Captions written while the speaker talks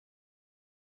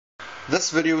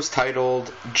This video is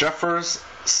titled Jeffers,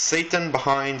 Satan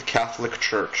Behind Catholic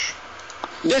Church.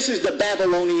 This is the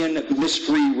Babylonian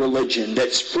mystery religion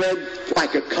that spread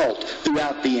like a cult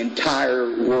throughout the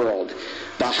entire world.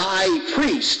 The high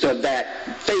priest of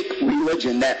that fake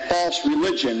religion, that false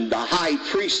religion, the high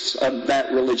priests of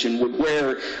that religion would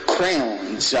wear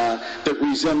crowns that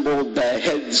resembled the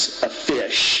heads of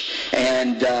fish.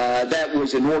 And that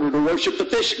was in order to worship the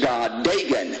fish god,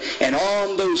 Dagon. And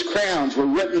on those crowns were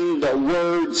written the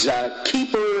words,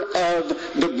 keeper of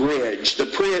the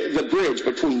bridge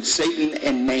between Satan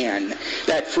and man.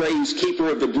 That phrase, keeper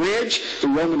of the bridge, the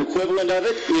Roman equivalent of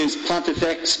it is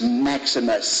Pontifex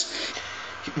Maximus.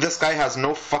 This guy has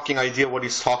no fucking idea what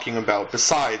he's talking about.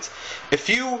 Besides, if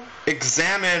you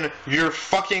examine your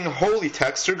fucking holy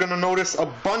text, you're gonna notice a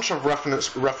bunch of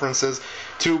references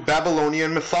to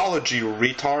Babylonian mythology,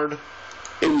 retard.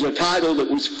 It was a title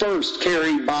that was first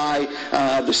carried by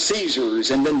the Caesars,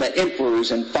 and then the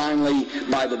emperors, and finally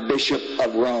by the Bishop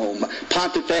of Rome.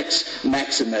 Pontifex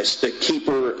Maximus, the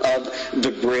keeper of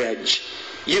the bridge.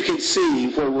 You can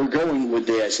see where we're going with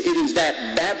this. It is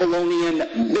that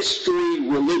Babylonian mystery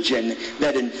religion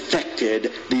that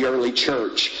infected the early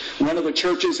church. One of the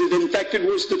churches it infected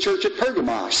was the church at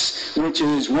Pergamos, which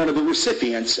is one of the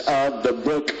recipients of the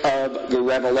book of the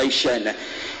Revelation.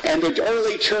 And the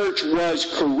early church was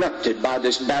corrupted by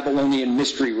this Babylonian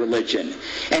mystery religion.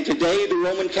 And today the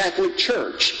Roman Catholic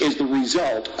Church is the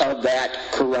result of that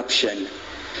corruption.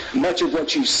 Much of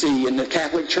what you see in the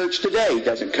Catholic Church today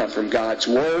doesn't come from God's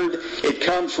Word. It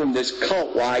comes from this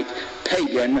cult-like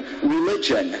pagan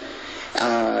religion.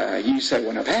 You say,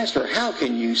 well, now, Pastor, how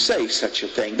can you say such a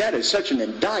thing? That is such an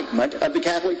indictment of the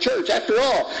Catholic Church. After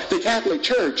all, the Catholic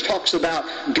Church talks about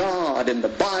God and the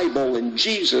Bible and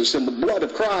Jesus and the blood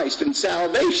of Christ and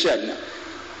salvation.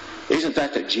 Isn't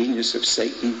that the genius of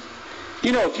Satan?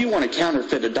 You know, if you want to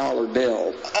counterfeit a dollar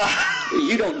bill,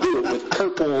 you don't do it with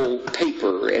purple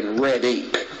paper and red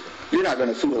ink. You're not going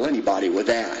to fool anybody with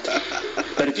that.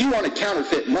 But if you want to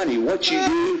counterfeit money, what you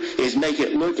do is make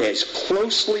it look as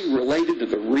closely related to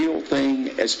the real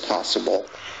thing as possible.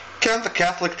 Can't the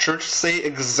Catholic Church say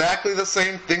exactly the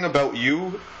same thing about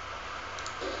you?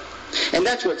 And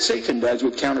that's what Satan does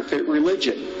with counterfeit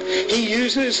religion.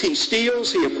 He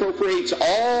steals, he appropriates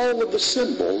all of the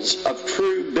symbols of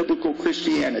true biblical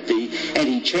Christianity, and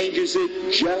he changes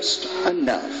it just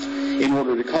enough in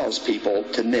order to cause people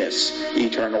to miss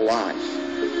eternal life.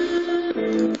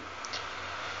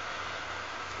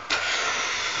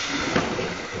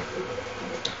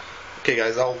 Okay,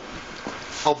 guys, I'll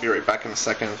be right back in a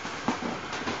second.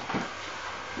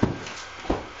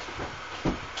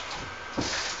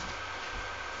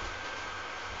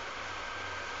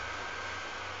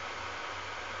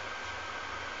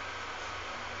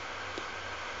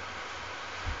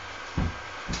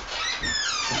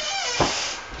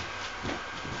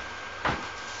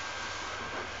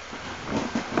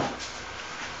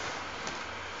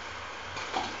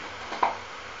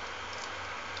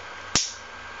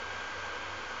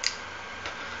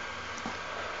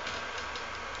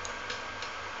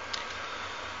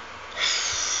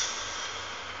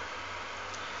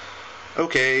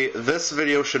 Okay, this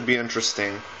video should be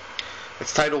interesting.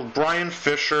 It's titled Brian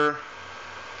Fisher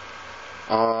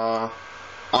on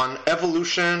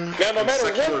evolution and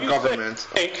secular government.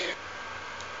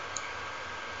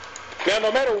 Now,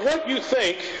 no matter what you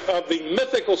think of the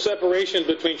mythical separation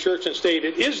between church and state,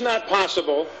 it is not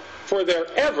possible for there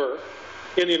ever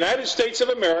in the United States of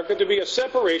America to be a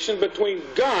separation between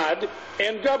God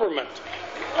and government.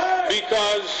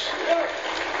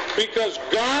 Because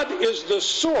God is the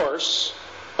source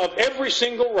of every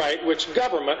single right which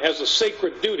government has a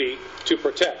sacred duty to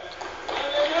protect.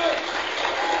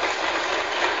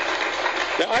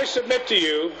 Now, I submit to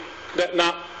you that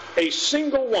not a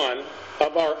single one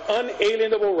of our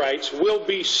unalienable rights will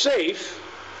be safe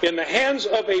in the hands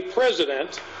of a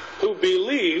president who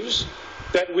believes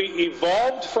that we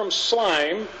evolved from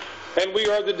slime and we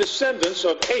are the descendants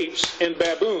of apes and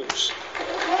baboons.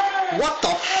 What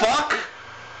the fuck?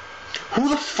 Who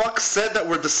the fuck said that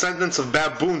we're descendants of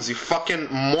baboons, you fucking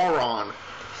moron?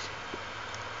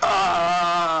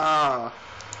 Now,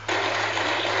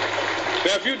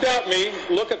 if you doubt me,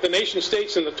 look at the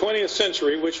nation-states in the 20th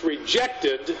century which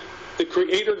rejected the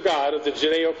creator God of the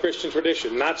Judeo-Christian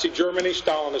tradition. Nazi Germany,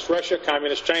 Stalinist Russia,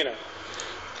 Communist China.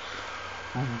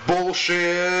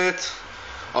 Bullshit.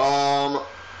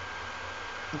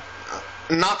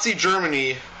 Nazi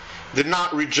Germany did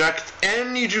not reject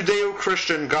any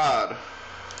Judeo-Christian God.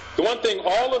 The one thing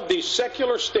all of these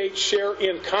secular states share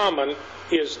in common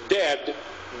is dead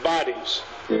bodies.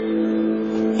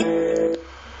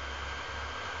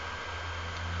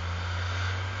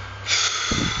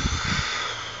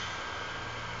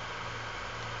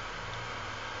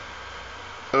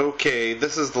 Okay,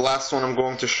 this is the last one I'm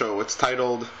going to show. It's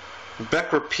titled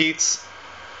Beck Repeats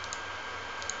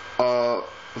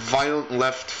Violent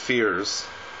Left Fears.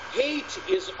 Hate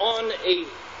is on a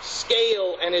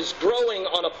scale and is growing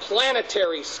on a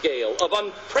planetary scale of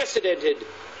unprecedented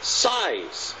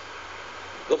size.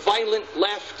 The violent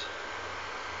left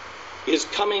is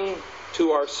coming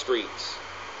to our streets,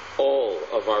 all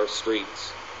of our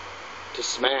streets, to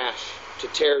smash, to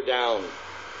tear down,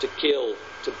 to kill,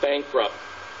 to bankrupt.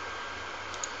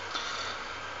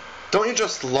 Don't you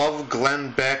just love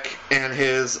Glenn Beck and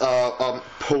his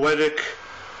poetic,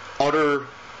 utter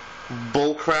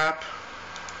bullcrap?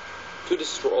 To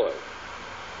destroy.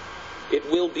 It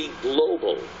will be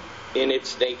global in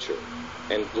its nature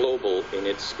and global in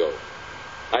its scope.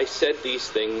 I said these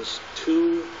things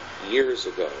 2 years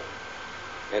ago,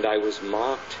 and I was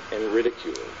mocked and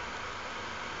ridiculed.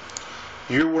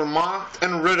 You were mocked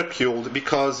and ridiculed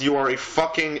because you are a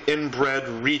fucking inbred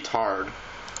retard.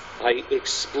 I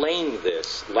explained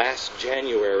this last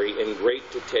January in great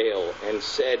detail and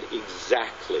said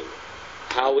exactly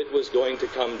how it was going to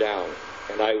come down,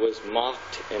 and I was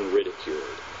mocked and ridiculed.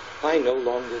 I no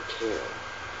longer care.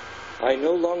 I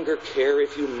no longer care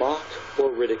if you mock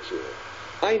or ridicule.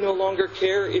 I no longer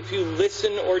care if you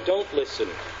listen or don't listen.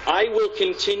 I will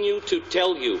continue to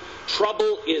tell you,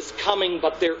 trouble is coming,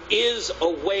 but there is a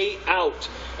way out.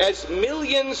 As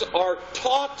millions are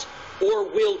taught or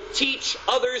will teach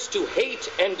others to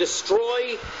hate and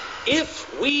destroy,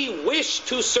 if we wish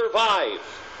to survive,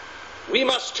 we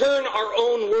must turn our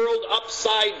own world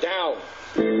upside down.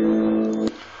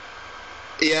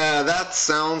 Yeah, that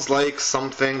sounds like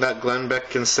something that Glenn Beck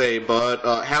can say, but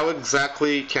how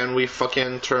exactly can we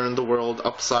fucking turn the world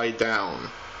upside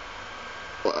down?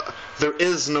 There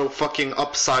is no fucking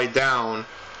upside down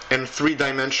in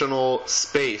three-dimensional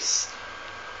space.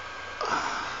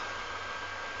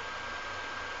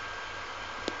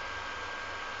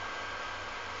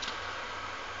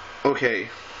 Okay.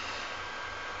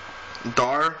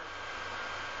 Dar,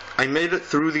 I made it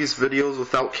through these videos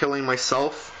without killing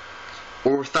myself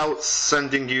or without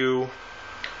sending you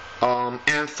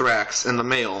anthrax in the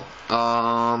mail.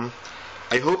 I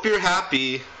hope you're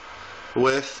happy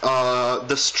with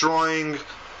destroying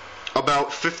about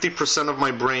 50% of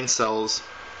my brain cells,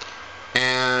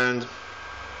 and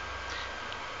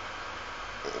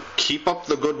keep up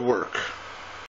the good work.